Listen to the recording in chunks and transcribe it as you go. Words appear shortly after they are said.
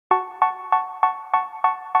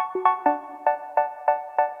They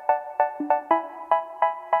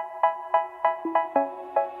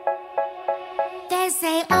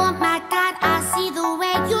say, oh my God, I see the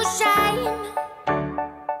way you shine.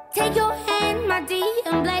 Take your hand, my dear,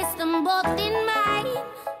 and place them both in mine.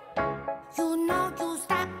 You know you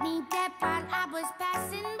stopped me dead while I was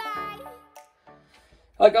passing by.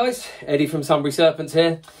 Hi guys, Eddie from Sunbury Serpents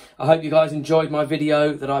here. I hope you guys enjoyed my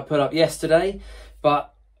video that I put up yesterday, but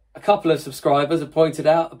a couple of subscribers have pointed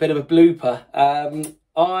out a bit of a blooper.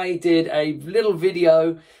 I did a little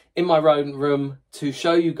video in my rodent room to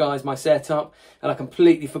show you guys my setup, and I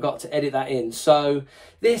completely forgot to edit that in. So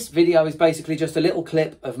this video is basically just a little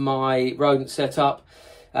clip of my rodent setup.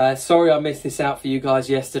 Sorry I missed this out for you guys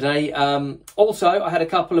yesterday. Also, I had a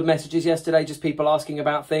couple of messages yesterday, just people asking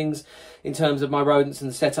about things in terms of my rodents and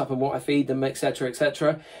the setup and what I feed them, etc,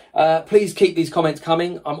 etc. Please keep these comments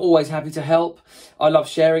coming. I'm always happy to help. I love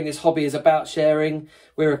sharing. This hobby is about sharing.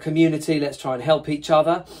 We're a community. Let's try and help each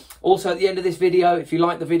other. Also, at the end of this video, if you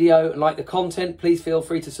like the video and like the content, please feel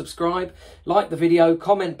free to subscribe, like the video,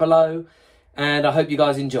 comment below, and I hope you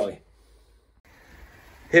guys enjoy.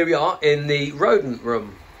 Here we are in the rodent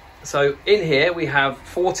room. So in here we have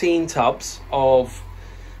 14 tubs of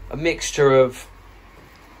a mixture of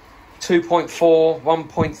 2.4,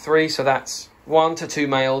 1.3, so that's 1 to 2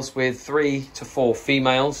 males with 3 to 4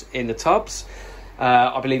 females in the tubs.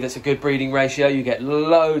 I believe that's a good breeding ratio. You get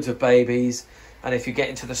loads of babies, and if you get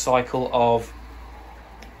into the cycle of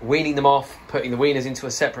weaning them off, putting the weaners into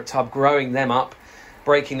a separate tub, growing them up,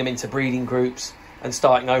 breaking them into breeding groups and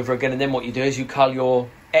starting over again, and then what you do is you cull your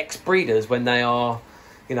ex-breeders when they are,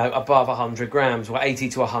 you know, above 100 grams or 80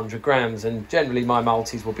 to 100 grams, and generally my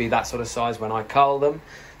multis will be that sort of size when I cull them.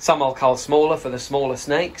 Some I'll cull smaller for the smaller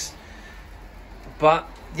snakes, but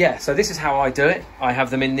yeah, so this is how I do it. I have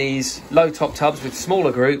them in these low top tubs with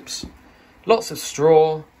smaller groups, lots of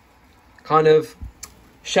straw, kind of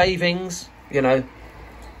shavings, you know,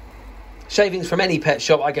 shavings from any pet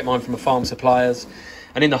shop. I get mine from a farm suppliers,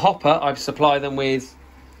 and in the hopper I supply them with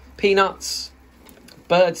peanuts,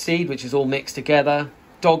 bird seed, which is all mixed together,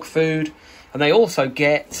 dog food, and they also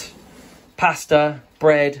get pasta,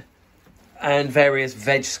 bread, and various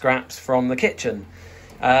veg scraps from the kitchen.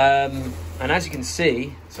 And as you can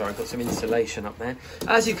see, sorry, I've got some insulation up there.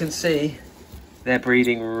 As you can see, they're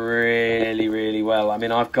breeding really, really well. I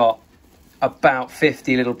mean, I've got about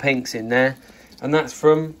 50 little pinks in there, and that's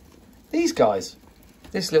from these guys,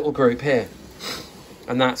 this little group here.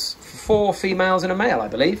 And that's 4 females and a male, I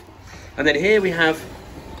believe. And then here we have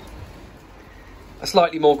a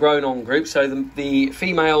slightly more grown on group. So the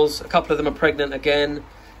females, a couple of them are pregnant again.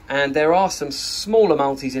 And there are some smaller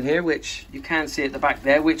multis in here, which you can see at the back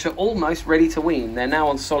there, which are almost ready to wean. They're now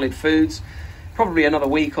on solid foods, probably another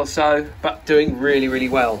week or so, but doing really, really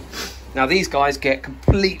well. Now these guys get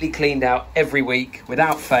completely cleaned out every week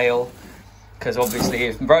without fail, because obviously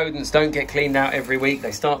if rodents don't get cleaned out every week,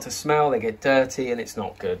 they start to smell, they get dirty, and it's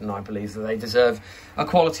not good. And I believe that they deserve a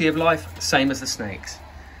quality of life, same as the snakes.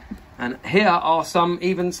 And here are some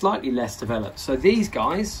even slightly less developed. So these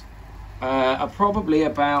guys are probably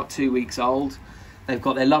about 2 weeks old. They've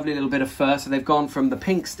got their lovely little bit of fur, so they've gone from the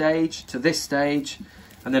pink stage to this stage,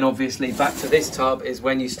 and then obviously back to this tub is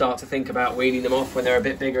when you start to think about weaning them off when they're a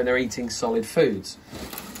bit bigger and they're eating solid foods.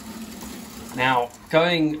 Now,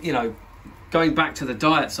 going back to the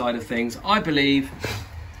diet side of things, I believe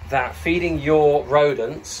that feeding your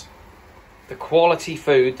rodents the quality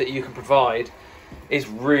food that you can provide is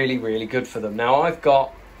really, really good for them. Now,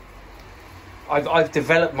 I've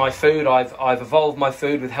developed my food, I've evolved my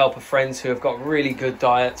food with help of friends who have got really good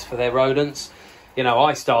diets for their rodents. You know,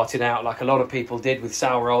 I started out like a lot of people did with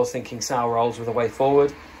sour rolls, thinking sour rolls were the way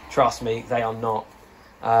forward. Trust me, they are not.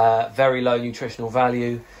 Very low nutritional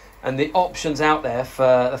value. And the options out there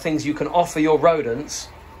for the things you can offer your rodents,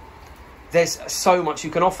 there's so much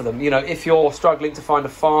you can offer them. You know, if you're struggling to find a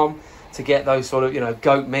farm to get those sort of, you know,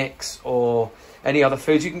 goat mix or any other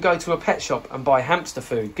foods, you can go to a pet shop and buy hamster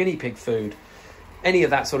food, guinea pig food, any of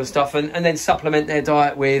that sort of stuff, and then supplement their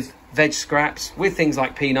diet with veg scraps, with things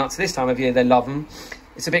like peanuts. This time of year they love them.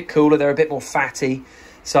 It's a bit cooler, they're a bit more fatty,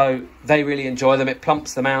 so they really enjoy them. It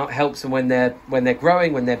plumps them out, helps them when they're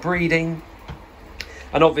growing, when they're breeding.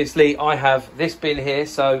 And obviously I have this bin here,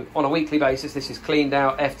 so on a weekly basis this is cleaned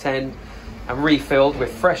out, F10, and refilled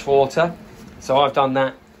with fresh water. So I've done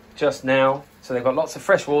that just now. So they've got lots of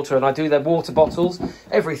fresh water, and I do their water bottles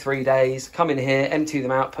every 3 days. Come in here, empty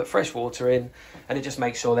them out, put fresh water in, and it just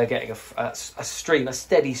makes sure they're getting a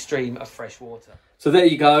steady stream of fresh water. So there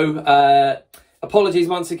you go. Apologies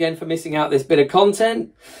once again for missing out this bit of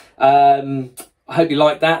content. I hope you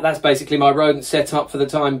like that. That's basically my rodent setup for the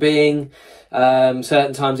time being.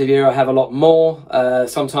 Certain times of year I have a lot more,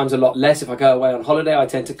 sometimes a lot less. If I go away on holiday, I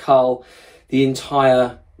tend to cull the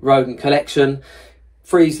entire rodent collection,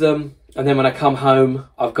 freeze them, and then when I come home,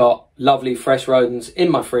 I've got lovely fresh rodents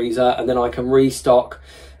in my freezer, and then I can restock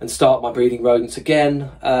and start my breeding rodents again.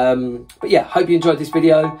 But yeah, hope you enjoyed this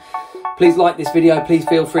video. Please like this video, please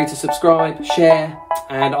feel free to subscribe, share,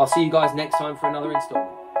 and I'll see you guys next time for another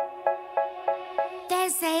installment.